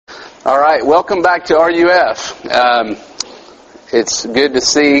All right, welcome back to RUF. It's good to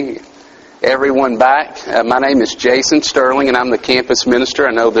see everyone back. My name is Jason Sterling, and I'm the campus minister.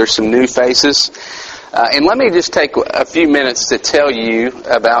 I know there's some new faces. And let me just take a few minutes to tell you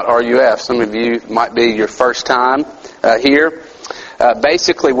about RUF. Some of you might be your first time here.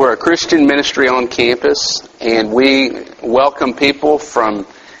 Basically, we're a Christian ministry on campus, and we welcome people from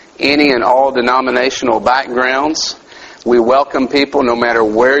any and all denominational backgrounds. We welcome people no matter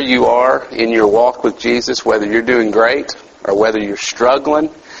where you are in your walk with Jesus, whether you're doing great or whether you're struggling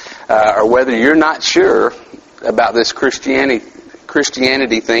or whether you're not sure about this Christianity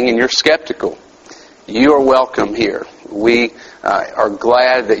thing and you're skeptical. You are welcome here. We are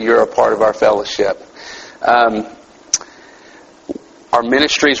glad that you're a part of our fellowship. Our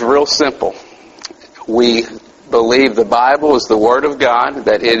ministry is real simple. We believe the Bible is the Word of God,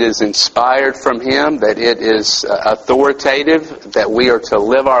 that it is inspired from Him, that it is authoritative, that we are to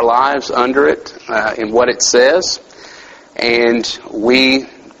live our lives under it in what it says. And we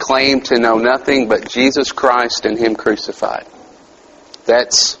claim to know nothing but Jesus Christ and Him crucified.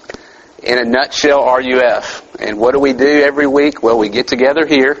 That's, in a nutshell, RUF. And what do we do every week? Well, we get together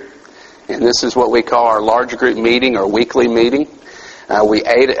here, and this is what we call our large group meeting or weekly meeting. We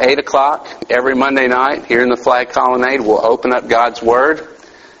 8 o'clock every Monday night here in the Flag Colonnade. We'll open up God's Word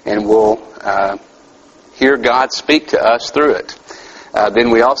and we'll hear God speak to us through it.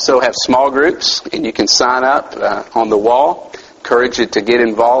 Then we also have small groups, and you can sign up on the wall. Encourage you to get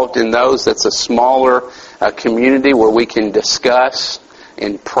involved in those. That's a smaller community where we can discuss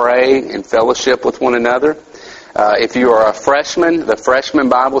and pray and fellowship with one another. If you are a freshman, the freshman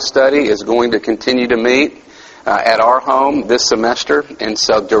Bible study is going to continue to meet at our home this semester, and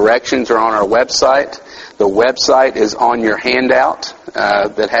so directions are on our website. The website is on your handout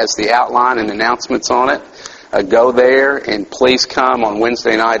that has the outline and announcements on it. Go there and please come on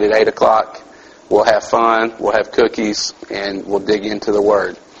Wednesday night at 8 o'clock. We'll have fun, we'll have cookies, and we'll dig into the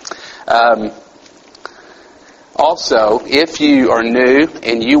Word. Also, if you are new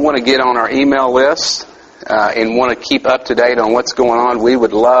and you want to get on our email list, and want to keep up to date on what's going on, we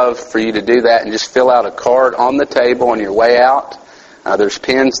would love for you to do that and just fill out a card on the table on your way out. There's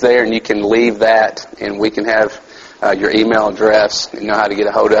pens there, and you can leave that, and we can have your email address and know how to get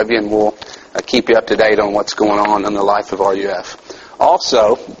a hold of you, and we'll keep you up to date on what's going on in the life of RUF.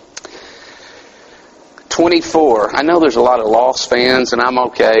 Also, 24. I know there's a lot of Lost fans, and I'm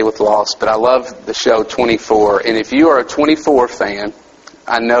okay with Lost, but I love the show 24. And if you are a 24 fan,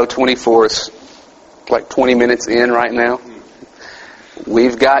 I know 24 is like 20 minutes in right now.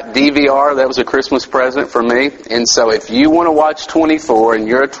 We've got DVR. That was a Christmas present for me. And so if you want to watch 24 and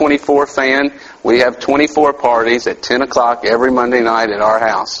you're a 24 fan, we have 24 parties at 10 o'clock every Monday night at our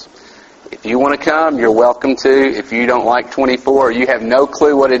house. If you want to come, you're welcome to. If you don't like 24 or you have no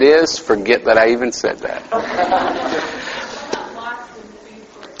clue what it is, forget that I even said that.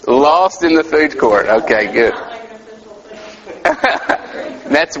 Lost in the food court. Okay, good.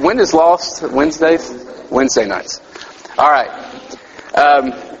 That's when is Lost? Wednesdays? Wednesday nights. All right.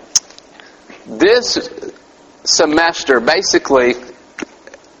 This semester, basically,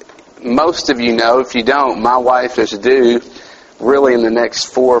 most of you know. If you don't, my wife is due really in the next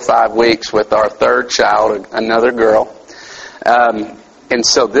 4 or 5 weeks with our third child, another girl. And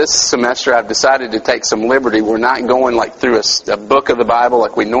so this semester I've decided to take some liberty. We're not going like through a book of the Bible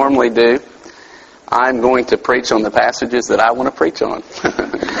like we normally do. I'm going to preach on the passages that I want to preach on.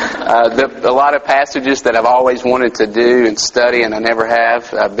 A lot of passages that I've always wanted to do and study, and I never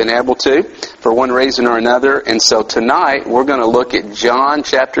have been able to for one reason or another. And so tonight we're going to look at John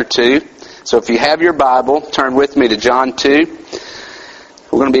chapter 2. So if you have your Bible, turn with me to John 2.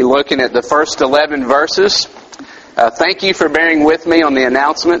 We're going to be looking at the first 11 verses. Thank you for bearing with me on the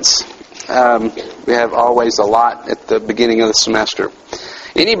announcements. We have always a lot at the beginning of the semester.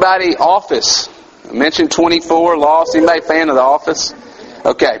 Anybody Office? I mentioned 24, Lost. Anybody fan of The Office?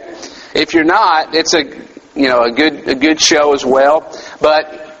 Okay. If you're not, it's a good show as well.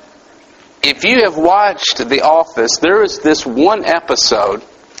 But if you have watched The Office, there is this one episode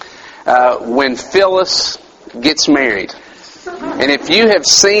when Phyllis gets married. And if you have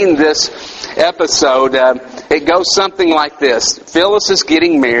seen this episode, it goes something like this. Phyllis is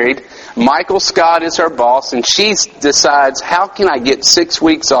getting married. Michael Scott is her boss, and she decides, how can I get 6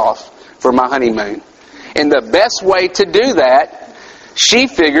 weeks off for my honeymoon? And the best way to do that, she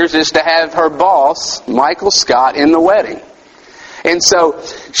figures, is to have her boss, Michael Scott, in the wedding. And so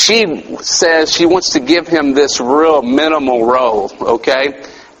she says she wants to give him this real minimal role, okay?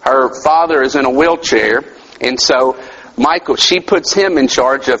 Her father is in a wheelchair, and so she puts him in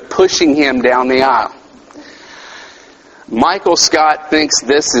charge of pushing him down the aisle. Michael Scott thinks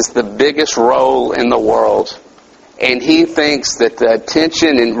this is the biggest role in the world. And he thinks that the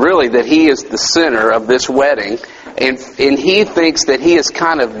attention, and really that he is the center of this wedding. And he thinks that he is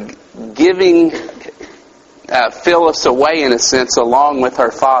kind of giving Phyllis away, in a sense, along with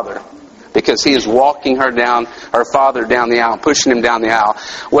her father. Because he is walking her father down the aisle, pushing him down the aisle.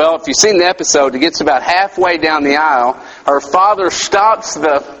 Well, if you've seen the episode, it gets about halfway down the aisle. Her father stops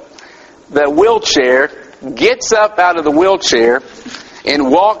the wheelchair, gets up out of the wheelchair,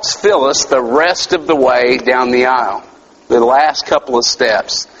 and walks Phyllis the rest of the way down the aisle. The last couple of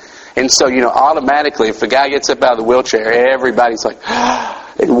steps. And so, automatically, if the guy gets up out of the wheelchair, everybody's like,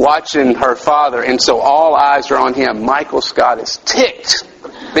 and watching her father. And so all eyes are on him. Michael Scott is ticked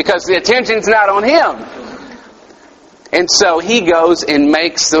because the attention's not on him. And so he goes and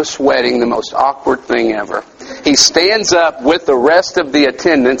makes this wedding the most awkward thing ever. He stands up with the rest of the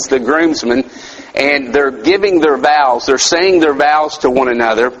attendants, the groomsmen, and they're giving their vows. They're saying their vows to one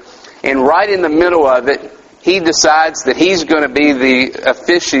another. And right in the middle of it, he decides that he's going to be the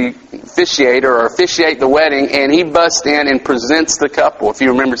officiator or officiate the wedding, and he busts in and presents the couple. If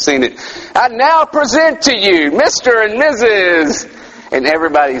you remember seeing it, I now present to you Mr. and Mrs. And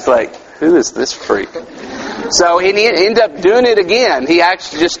everybody's like, who is this freak? So he ends up doing it again. He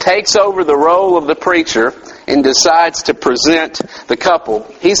actually just takes over the role of the preacher and decides to present the couple.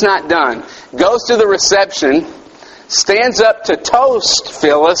 He's not done. Goes to the reception, stands up to toast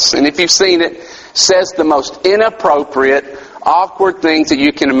Phyllis, and if you've seen it, says the most inappropriate, awkward things that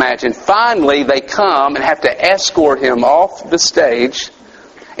you can imagine. Finally, they come and have to escort him off the stage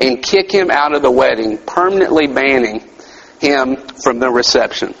and kick him out of the wedding, permanently banning him from the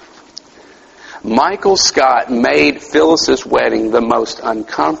reception. Michael Scott made Phyllis's wedding the most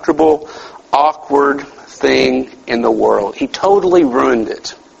uncomfortable, awkward thing in the world. He totally ruined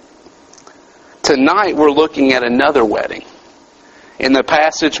it. Tonight we're looking at another wedding. In the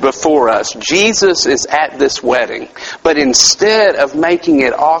passage before us, Jesus is at this wedding. But instead of making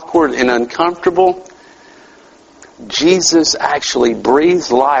it awkward and uncomfortable, Jesus actually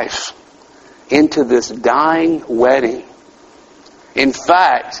breathes life into this dying wedding. In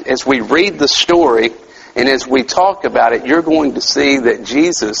fact, as we read the story and as we talk about it, you're going to see that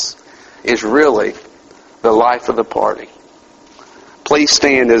Jesus is really the life of the party. Please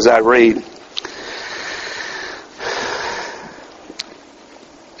stand as I read.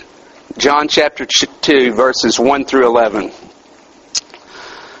 John chapter 2, verses 1 through 11.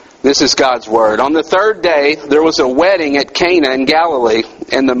 This is God's Word. On the third day, there was a wedding at Cana in Galilee,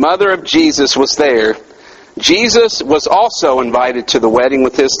 and the mother of Jesus was there. Jesus was also invited to the wedding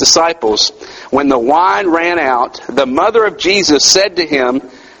with his disciples. When the wine ran out, the mother of Jesus said to him,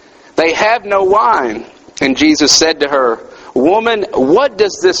 "They have no wine." And Jesus said to her, "Woman, what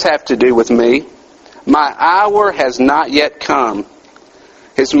does this have to do with me? My hour has not yet come."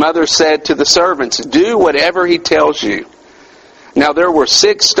 His mother said to the servants, "Do whatever he tells you." Now there were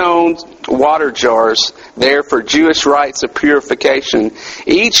 6 stone water jars there for Jewish rites of purification,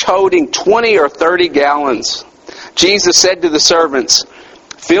 each holding 20 or 30 gallons. Jesus said to the servants,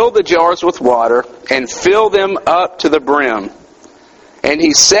 "Fill the jars with water and fill them up to the brim." And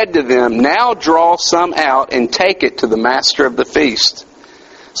he said to them, "Now draw some out and take it to the master of the feast."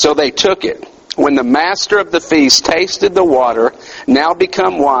 So they took it. When the master of the feast tasted the water, now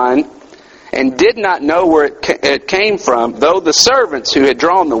become wine, and did not know where it came from, though the servants who had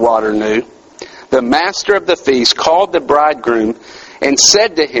drawn the water knew, the master of the feast called the bridegroom and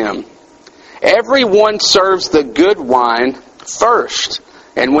said to him, "Everyone serves the good wine first,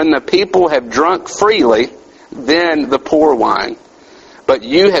 and when the people have drunk freely, then the poor wine. But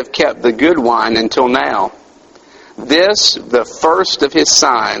you have kept the good wine until now." This, the first of his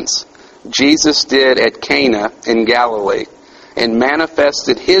signs, Jesus did at Cana in Galilee, and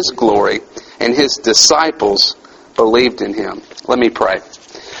manifested his glory, and his disciples believed in him. Let me pray.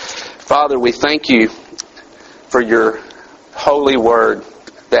 Father, we thank you for your holy word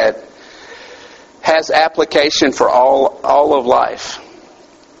that has application for all of life.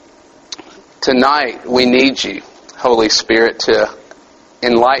 Tonight we need you, Holy Spirit, to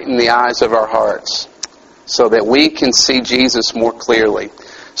enlighten the eyes of our hearts so that we can see Jesus more clearly,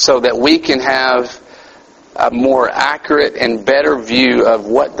 so that we can have a more accurate and better view of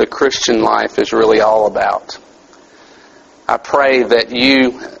what the Christian life is really all about. I pray that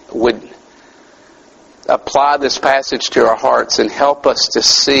you would apply this passage to our hearts and help us to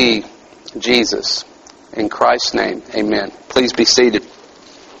see Jesus. In Christ's name, amen. Please be seated.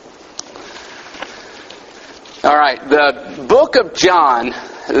 All right, the book of John,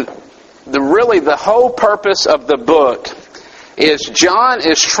 the whole purpose of the book is John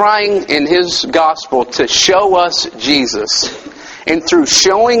is trying in his gospel to show us Jesus. And through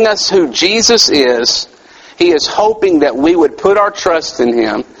showing us who Jesus is, he is hoping that we would put our trust in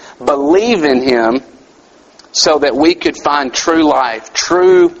Him, believe in Him, so that we could find true life,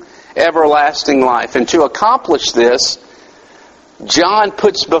 true everlasting life. And to accomplish this, John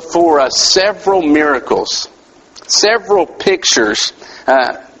puts before us several miracles, several pictures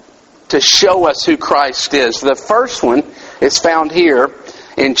to show us who Christ is. The first one is found here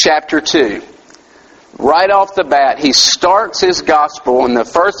in chapter 2. Right off the bat, he starts his gospel, and the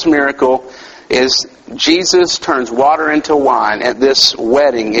first miracle is Jesus turns water into wine at this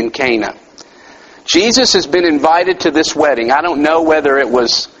wedding in Cana. Jesus has been invited to this wedding. I don't know whether it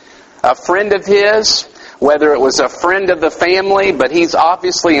was a friend of his, whether it was a friend of the family, but he's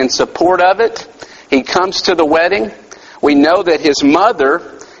obviously in support of it. He comes to the wedding. We know that his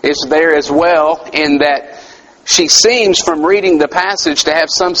mother is there as well, and that she seems, from reading the passage, to have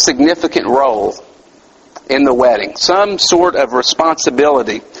some significant role in the wedding, some sort of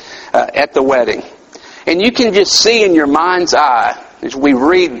responsibility at the wedding. And you can just see in your mind's eye, as we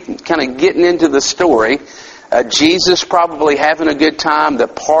read, kind of getting into the story, Jesus probably having a good time. The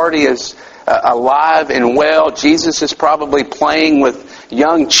party is alive and well. Jesus is probably playing with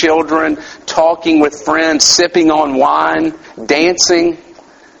young children, talking with friends, sipping on wine, dancing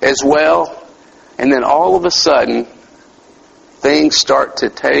as well. And then all of a sudden, things start to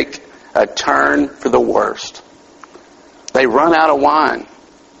take a turn for the worst. They run out of wine.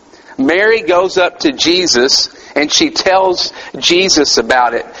 Mary goes up to Jesus and she tells Jesus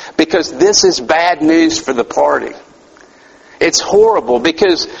about it, because this is bad news for the party. It's horrible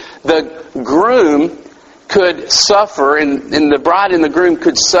because the groom could suffer, and the bride and the groom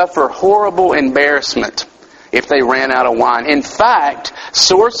could suffer horrible embarrassment if they ran out of wine. In fact,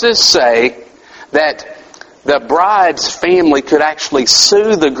 sources say that the bride's family could actually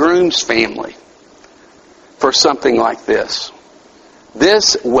sue the groom's family for something like this.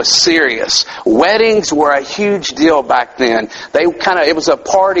 This was serious. Weddings were a huge deal back then. It was a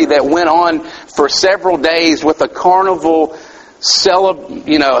party that went on for several days with a carnival,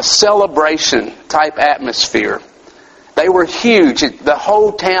 a celebration type atmosphere. They were huge. The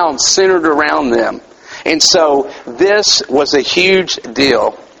whole town centered around them. And so this was a huge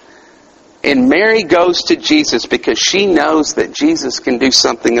deal. And Mary goes to Jesus because she knows that Jesus can do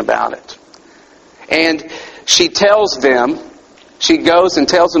something about it. And she goes and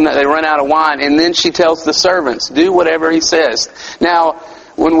tells them that they run out of wine, and then she tells the servants, do whatever he says. Now,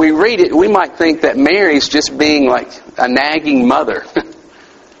 when we read it, we might think that Mary's just being like a nagging mother,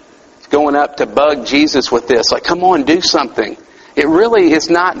 going up to bug Jesus with this, like, come on, do something. It really is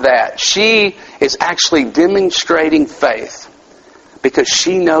not that. She is actually demonstrating faith because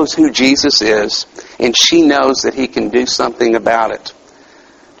she knows who Jesus is, and she knows that He can do something about it.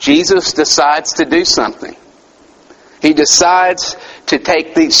 Jesus decides to do something. He decides to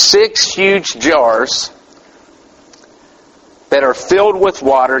take these 6 huge jars that are filled with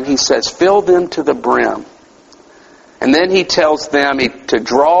water, and He says, fill them to the brim. And then He tells them to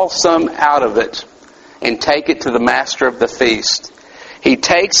draw some out of it and take it to the master of the feast. He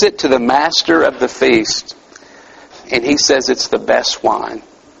takes it to the master of the feast, and he says it's the best wine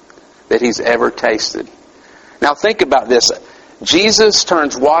that he's ever tasted. Now think about this. Jesus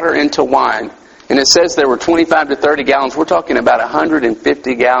turns water into wine. And it says there were 25 to 30 gallons. We're talking about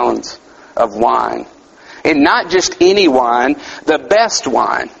 150 gallons of wine. And not just any wine, the best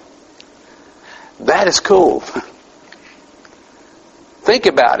wine. That is cool. Think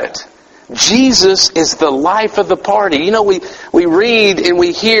about it. Jesus is the life of the party. You know, we read and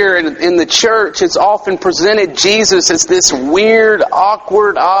we hear in the church, it's often presented Jesus as this weird,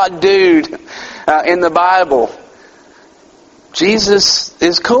 awkward, odd dude in the Bible. Jesus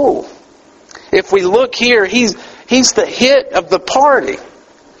is cool. If we look here, he's the hit of the party.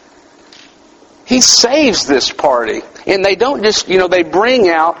 He saves this party. And they don't just, they bring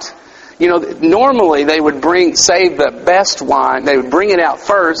out, normally they would save the best wine. They would bring it out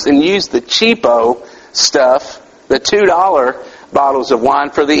first and use the cheapo stuff, the $2 bottles of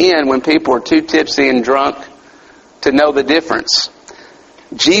wine for the end when people are too tipsy and drunk to know the difference.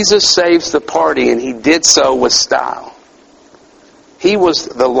 Jesus saves the party, and He did so with style. He was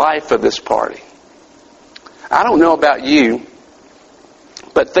the life of this party. I don't know about you,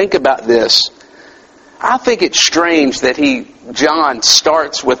 but think about this. I think it's strange that John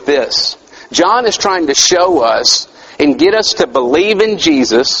starts with this. John is trying to show us and get us to believe in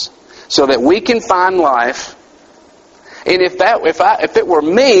Jesus so that we can find life. And if it were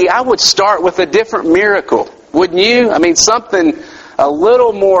me, I would start with a different miracle. Wouldn't you? I mean, something a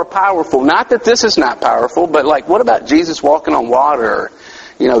little more powerful. Not that this is not powerful, but like, what about Jesus walking on water?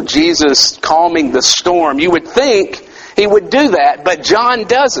 Jesus calming the storm. You would think he would do that, but John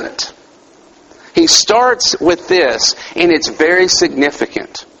doesn't. He starts with this, and it's very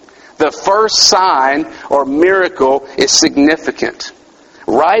significant. The first sign or miracle is significant.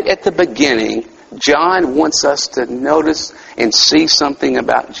 Right at the beginning, John wants us to notice and see something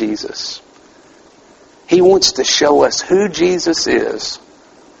about Jesus. He wants to show us who Jesus is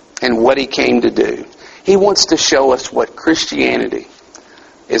and what he came to do. He wants to show us what Christianity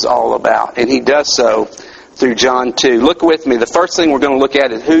is all about. And he does so through John 2. Look with me. The first thing we're going to look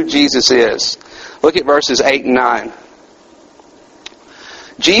at is who Jesus is. Look at verses 8 and 9.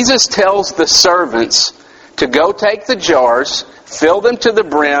 Jesus tells the servants to go take the jars, fill them to the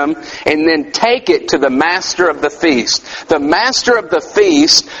brim, and then take it to the master of the feast. The master of the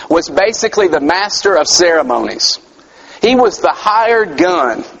feast was basically the master of ceremonies. He was the hired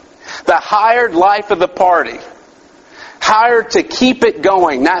gun, the hired life of the party, hired to keep it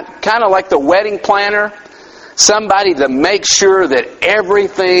going, not kind of like the wedding planner, somebody to make sure that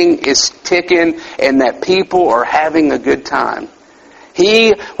everything is ticking and that people are having a good time.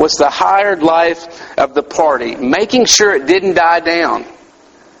 He was the hired life of the party, making sure it didn't die down.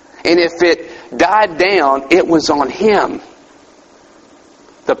 And if it died down, it was on him.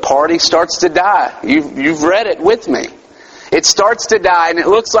 The party starts to die. You've read it with me. It starts to die, and it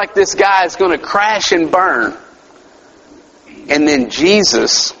looks like this guy is going to crash and burn. And then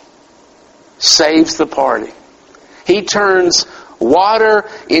Jesus saves the party. He turns water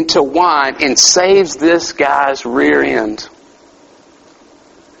into wine and saves this guy's rear end.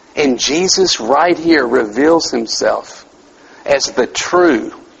 And Jesus right here reveals himself as the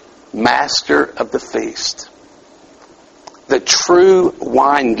true master of the feast. The true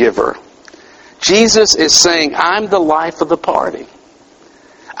wine giver. Jesus is saying, I'm the life of the party.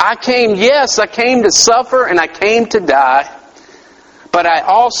 I came to suffer and I came to die. But I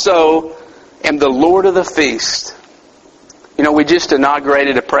also am the Lord of the feast. We just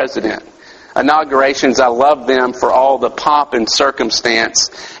inaugurated a president. Inaugurations, I love them for all the pomp and circumstance.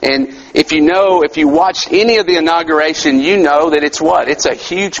 And if you watch any of the inauguration, you know that it's what? It's a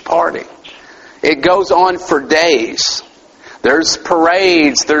huge party. It goes on for days. There's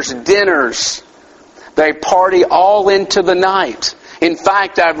parades, there's dinners. They party all into the night. In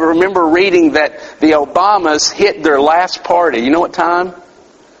fact, I remember reading that the Obamas hit their last party. You know what time?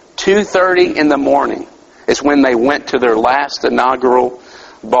 2:30 in the morning is when they went to their last inaugural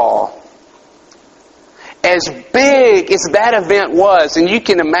ball. As big as that event was, and you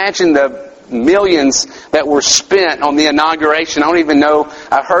can imagine the millions that were spent on the inauguration. I don't even know,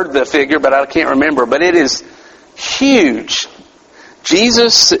 I heard the figure, but I can't remember. But it is huge.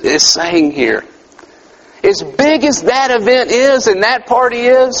 Jesus is saying here, as big as that event is and that party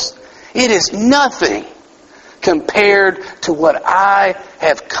is, it is nothing compared to what I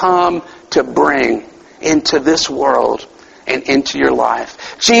have come to bring into this world and into your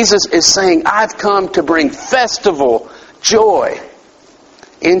life. Jesus is saying, I've come to bring festival joy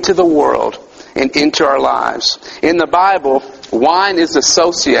into the world and into our lives. In the Bible, wine is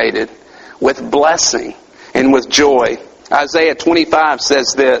associated with blessing and with joy. Isaiah 25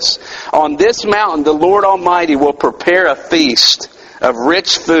 says this, on this mountain the Lord Almighty will prepare a feast of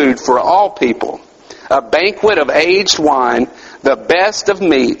rich food for all people, a banquet of aged wine, the best of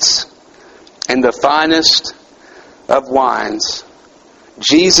meats, and the finest of wines.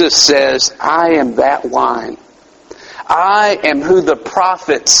 Jesus says, I am that wine. I am who the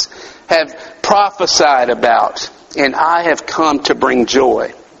prophets have prophesied about, and I have come to bring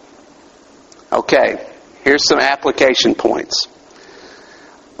joy. Okay, here's some application points.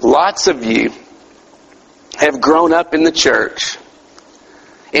 Lots of you have grown up in the church,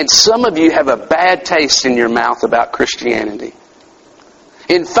 and some of you have a bad taste in your mouth about Christianity.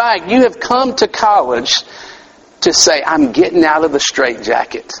 In fact, you have come to college to say, I'm getting out of the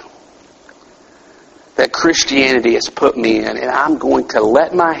straitjacket that Christianity has put me in, and I'm going to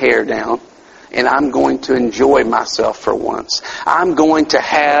let my hair down, and I'm going to enjoy myself for once. I'm going to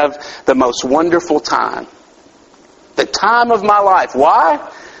have the most wonderful time. The time of my life. Why?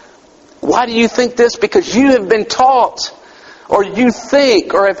 Why do you think this? Because you have been taught, or you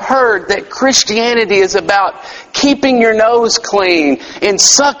think or have heard that Christianity is about keeping your nose clean and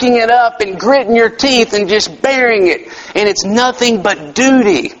sucking it up and gritting your teeth and just bearing it. And it's nothing but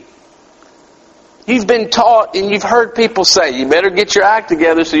duty. You've been taught and you've heard people say, you better get your act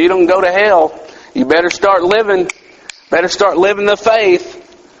together so you don't go to hell. You better start living the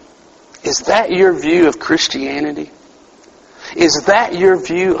faith. Is that your view of Christianity? Is that your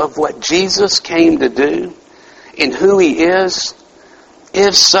view of what Jesus came to do and who He is?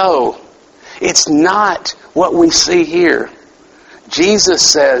 If so, it's not what we see here. Jesus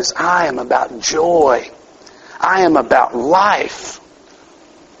says, I am about joy. I am about life.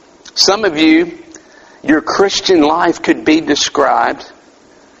 Some of you, your Christian life could be described.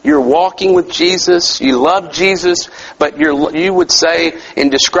 You're walking with Jesus, you love Jesus, but you would say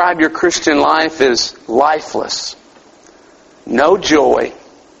and describe your Christian life as lifeless. No joy,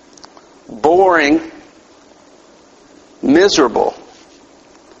 boring, miserable.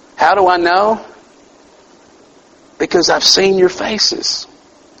 How do I know? Because I've seen your faces.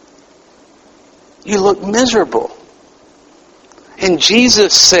 You look miserable. And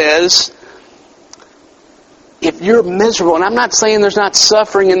Jesus says, if you're miserable, and I'm not saying there's not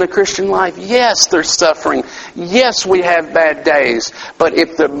suffering in the Christian life. Yes, there's suffering. Yes, we have bad days. But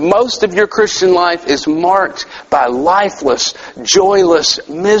if the most of your Christian life is marked by lifeless, joyless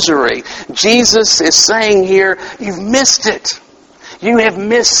misery, Jesus is saying here, you've missed it. You have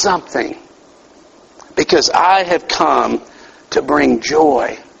missed something. Because I have come to bring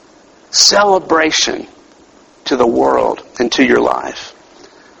joy, celebration to the world and to your life.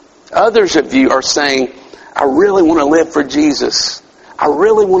 Others of you are saying, I really want to live for Jesus. I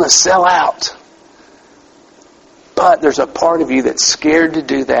really want to sell out. But there's a part of you that's scared to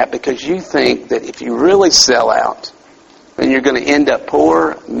do that because you think that if you really sell out, then you're going to end up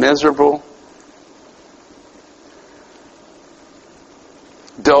poor, miserable,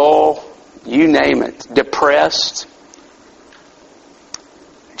 dull, you name it, depressed.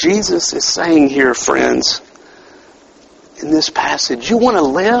 Jesus is saying here, friends, in this passage, you want to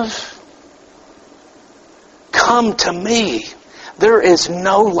live? Come to me. There is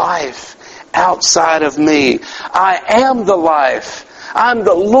no life outside of me. I am the life. I'm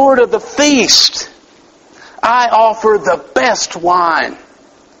the Lord of the feast. I offer the best wine.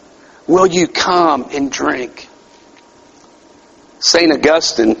 Will you come and drink? St.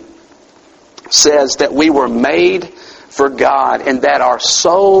 Augustine says that we were made for God and that our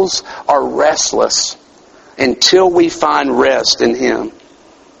souls are restless until we find rest in Him.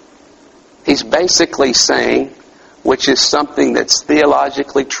 He's basically saying, which is something that's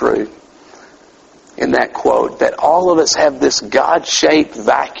theologically true in that quote, that all of us have this God-shaped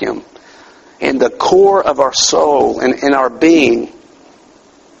vacuum in the core of our soul and in our being.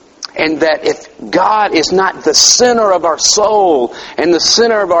 And that if God is not the center of our soul and the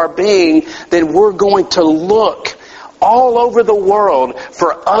center of our being, then we're going to look all over the world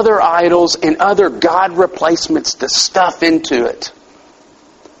for other idols and other God replacements to stuff into it,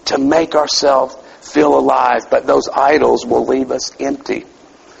 to make ourselves feel alive. But those idols will leave us empty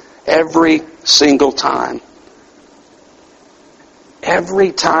every single time.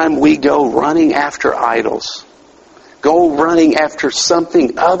 Every time we go running after idols, go running after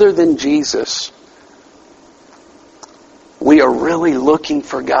something other than Jesus, we are really looking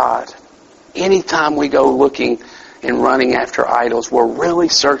for God. Anytime we go looking and running after idols, we're really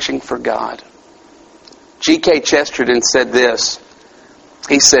searching for God. G.K. Chesterton said this.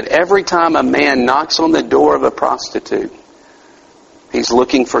 He said, every time a man knocks on the door of a prostitute, he's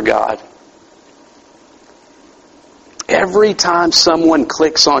looking for God. Every time someone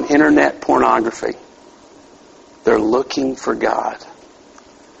clicks on internet pornography, they're looking for God.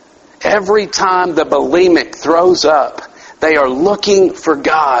 Every time the bulimic throws up, they are looking for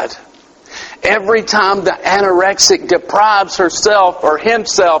God. Every time the anorexic deprives herself or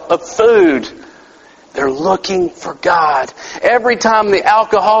himself of food, they're looking for God. Every time the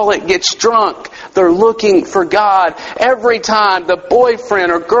alcoholic gets drunk, they're looking for God. Every time the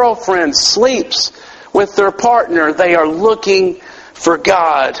boyfriend or girlfriend sleeps with their partner, they are looking for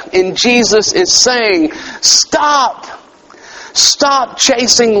God. And Jesus is saying, stop. Stop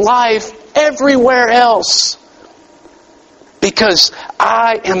chasing life everywhere else. Because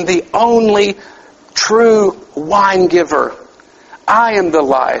I am the only true wine giver. I am the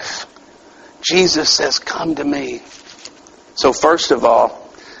life. Jesus says, come to me. So first of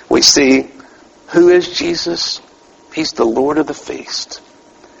all, we see, who is Jesus? He's the Lord of the feast,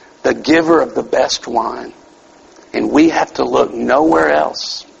 the giver of the best wine. And we have to look nowhere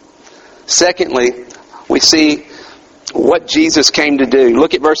else. Secondly, we see what Jesus came to do.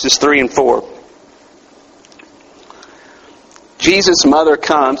 Look at verses 3 and 4. Jesus' mother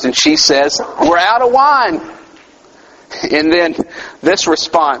comes and she says, we're out of wine. And then this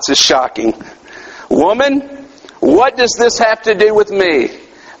response is shocking. Woman, what does this have to do with me?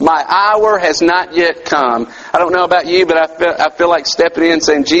 My hour has not yet come. I don't know about you, but I feel like stepping in and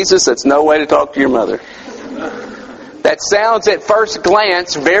saying, Jesus, that's no way to talk to your mother. That sounds at first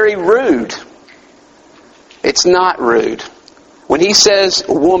glance very rude. It's not rude. When he says,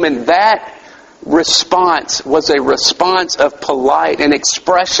 woman, that response was a response of an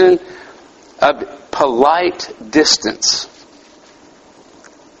expression of polite distance.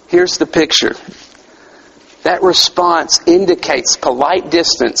 Here's the picture. That response indicates polite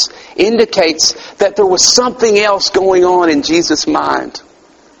distance, indicates that there was something else going on in Jesus' mind.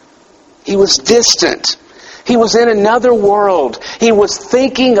 He was distant. He was in another world. He was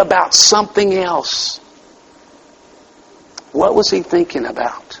thinking about something else. What was he thinking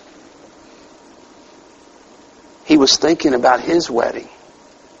about? He was thinking about his wedding.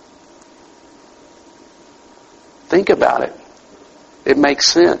 Think about it. It makes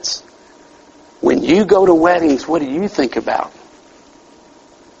sense. When you go to weddings, what do you think about?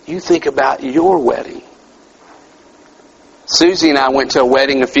 You think about your wedding. Susie and I went to a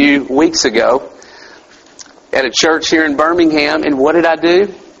wedding a few weeks ago at a church here in Birmingham, and what did I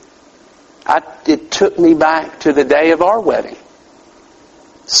do? It took me back to the day of our wedding.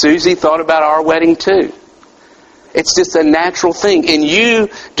 Susie thought about our wedding too. It's just a natural thing. And you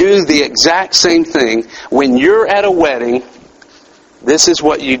do the exact same thing. When you're at a wedding, this is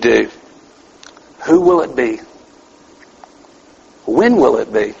what you do. Who will it be? When will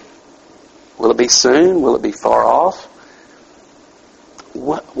it be? Will it be soon? Will it be far off?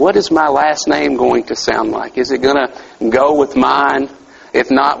 What is my last name going to sound like? Is it going to go with mine?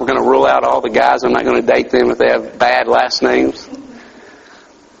 If not, we're going to rule out all the guys. I'm not going to date them if they have bad last names.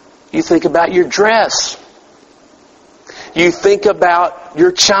 You think about your dress. You think about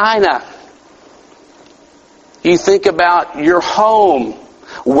your china. You think about your home,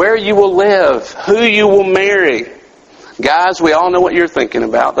 where you will live, who you will marry. Guys, we all know what you're thinking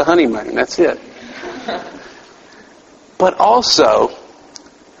about, the honeymoon. That's it. But also,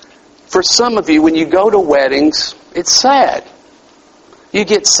 for some of you, when you go to weddings, it's sad. You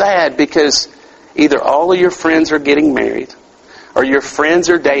get sad because either all of your friends are getting married, or your friends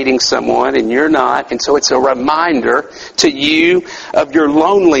are dating someone and you're not, and so it's a reminder to you of your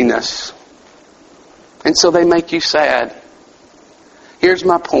loneliness. And so they make you sad. Here's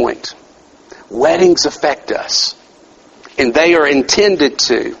my point. Weddings affect us. And they are intended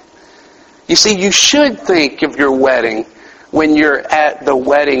to. You see, you should think of your wedding when you're at the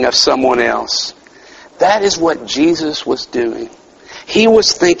wedding of someone else. That is what Jesus was doing. He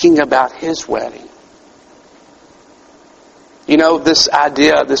was thinking about his wedding. You know, this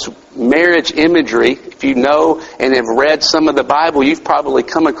idea, this marriage imagery, if you know and have read some of the Bible, you've probably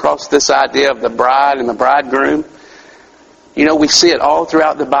come across this idea of the bride and the bridegroom. You know, we see it all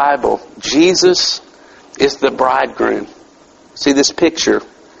throughout the Bible. Jesus is the bridegroom. See this picture?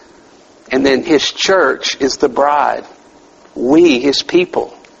 And then his church is the bride. We, his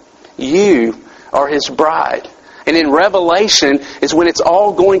people. You are his bride. And in Revelation is when it's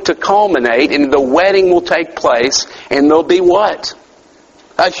all going to culminate and the wedding will take place. And there'll be what?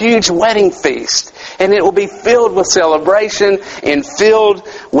 A huge wedding feast. And it will be filled with celebration and filled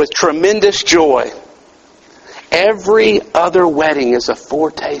with tremendous joy. Every other wedding is a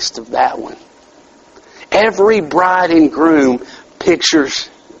foretaste of that one. Every bride and groom pictures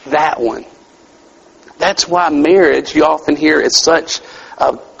that one. That's why marriage, you often hear, is such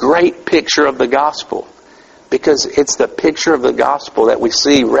a great picture of the gospel. Because it's the picture of the gospel that we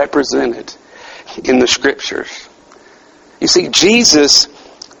see represented in the Scriptures. You see, Jesus,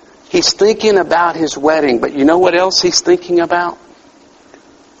 he's thinking about his wedding, but you know what else he's thinking about?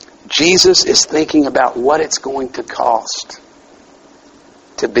 Jesus is thinking about what it's going to cost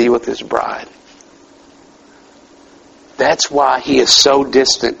to be with his bride. That's why he is so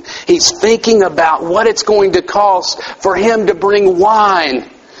distant. He's thinking about what it's going to cost for him to bring wine,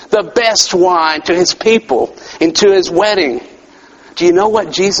 the best wine, to his people and to his wedding. Do you know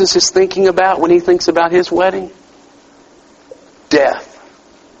what Jesus is thinking about when he thinks about his wedding? Death.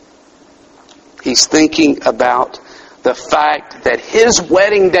 He's thinking about the fact that his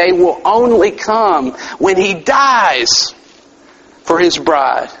wedding day will only come when he dies for his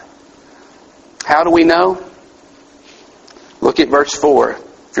bride. How do we know? Look at verse 4,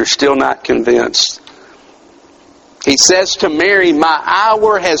 if you're still not convinced. He says to Mary, "My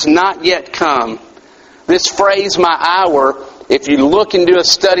hour has not yet come." This phrase, "my hour," if you look and do a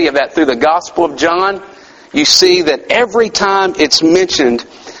study of that through the Gospel of John, you see that every time it's mentioned,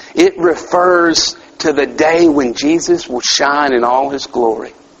 it refers to the day when Jesus will shine in all his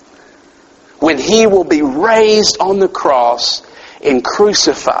glory. When he will be raised on the cross and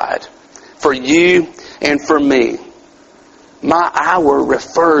crucified for you and for me. My hour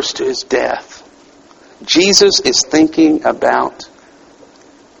refers to his death. Jesus is thinking about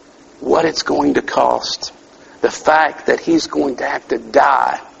what it's going to cost. The fact that he's going to have to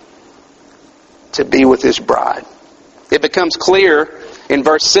die to be with his bride. It becomes clear in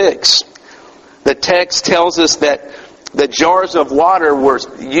verse 6. The text tells us that the jars of water were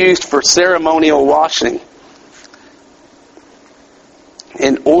used for ceremonial washing.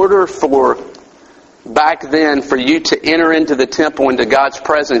 In order for, back then, for you to enter into the temple, into God's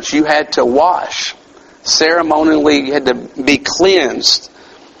presence, you had to wash. Ceremonially, you had to be cleansed.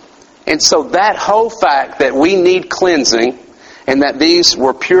 And so that whole fact that we need cleansing and that these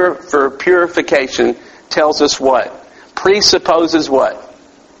were pure for purification tells us what? Presupposes what?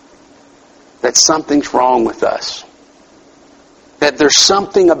 That something's wrong with us. That there's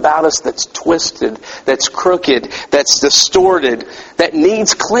something about us that's twisted, that's crooked, that's distorted, that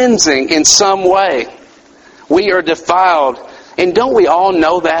needs cleansing in some way. We are defiled. And don't we all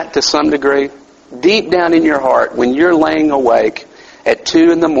know that to some degree? Deep down in your heart, when you're laying awake at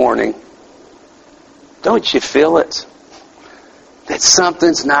 2 a.m, don't you feel it? That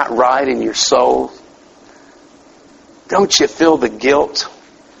something's not right in your soul? Don't you feel the guilt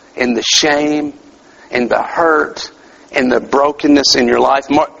and the shame and the hurt and the brokenness in your life?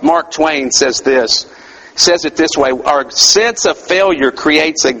 Mark Twain says this. He says it this way: our sense of failure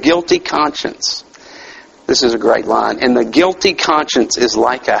creates a guilty conscience. This is a great line. And the guilty conscience is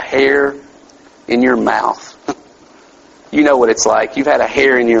like a hair in your mouth. You know what it's like. You've had a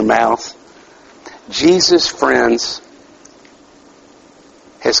hair in your mouth. Jesus, friends,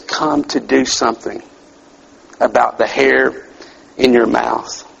 has come to do something about the hair in your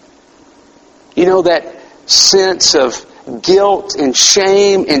mouth. You know that sense of guilt and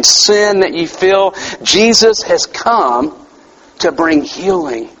shame and sin that you feel? Jesus has come to bring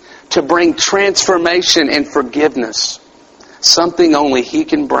healing, to bring transformation and forgiveness. Something only He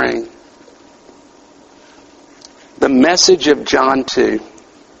can bring. The message of John 2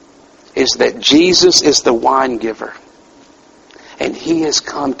 is that Jesus is the wine giver. And He has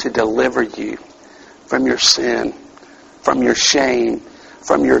come to deliver you from your sin, from your shame,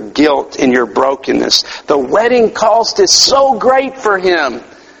 from your guilt and your brokenness. The wedding cost is so great for Him.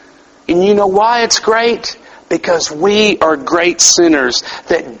 And you know why it's great? Because we are great sinners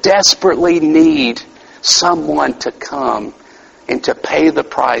that desperately need someone to come and to pay the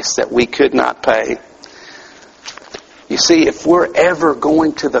price that we could not pay. You see, if we're ever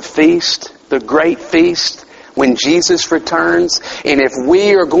going to the feast, the great feast, when Jesus returns, and if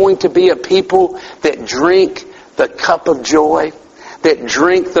we are going to be a people that drink the cup of joy, that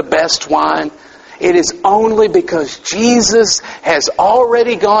drink the best wine, it is only because Jesus has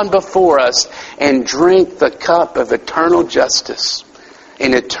already gone before us and drank the cup of eternal justice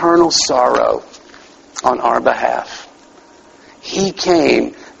and eternal sorrow on our behalf. He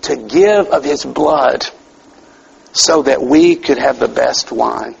came to give of His blood so that we could have the best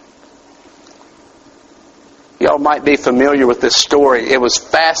wine. Y'all might be familiar with this story. It was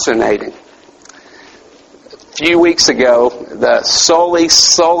fascinating. A few weeks ago, the Sully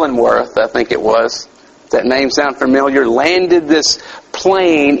Sullenworth, I think it was, that name sound familiar, landed this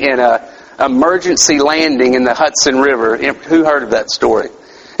plane in an emergency landing in the Hudson River. Who heard of that story?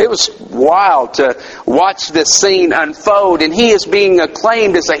 It was wild to watch this scene unfold, and he is being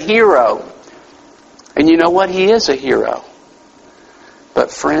acclaimed as a hero. And you know what? He is a hero.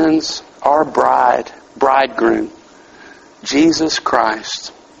 But friends, our bridegroom, Jesus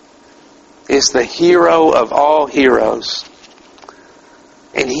Christ, is the hero of all heroes.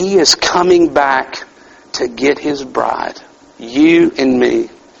 And He is coming back to get His bride, you and me.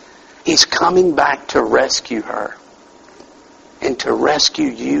 He's coming back to rescue her and to rescue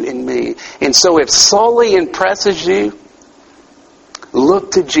you and me. And so if Sully impresses you,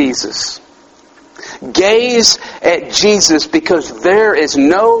 look to Jesus. Gaze at Jesus, because there is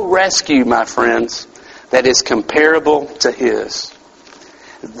no rescue, my friends, that is comparable to His.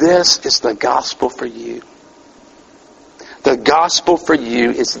 This is the gospel for you. The gospel for you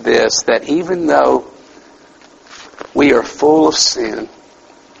is this, that even though we are full of sin,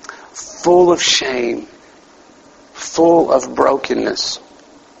 full of shame, full of brokenness,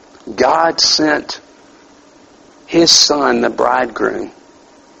 God sent His Son, the bridegroom,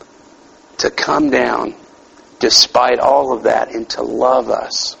 to come down despite all of that and to love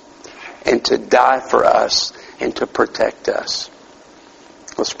us and to die for us and to protect us.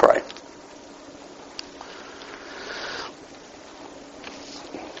 Let's pray.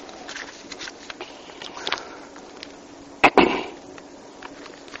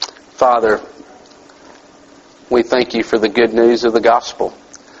 Father, we thank You for the good news of the gospel.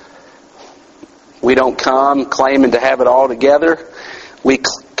 We don't come claiming to have it all together. We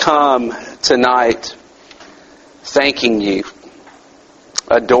come tonight thanking You,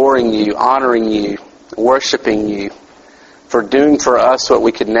 adoring You, honoring You, worshiping You for doing for us what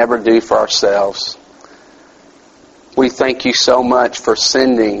we could never do for ourselves. We thank You so much for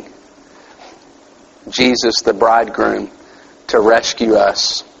sending Jesus the bridegroom to rescue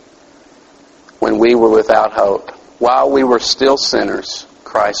us when we were without hope. While we were still sinners,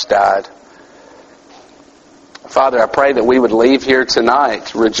 Christ died. Father, I pray that we would leave here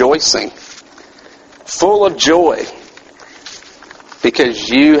tonight rejoicing, full of joy, because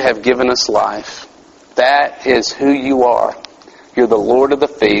you have given us life. That is who you are. You're the Lord of the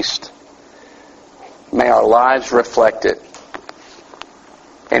feast. May our lives reflect it.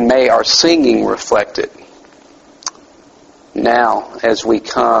 And may our singing reflect it. Now, as we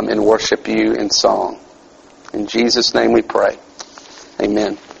come and worship you in song. In Jesus' name we pray.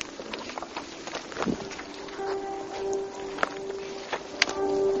 Amen.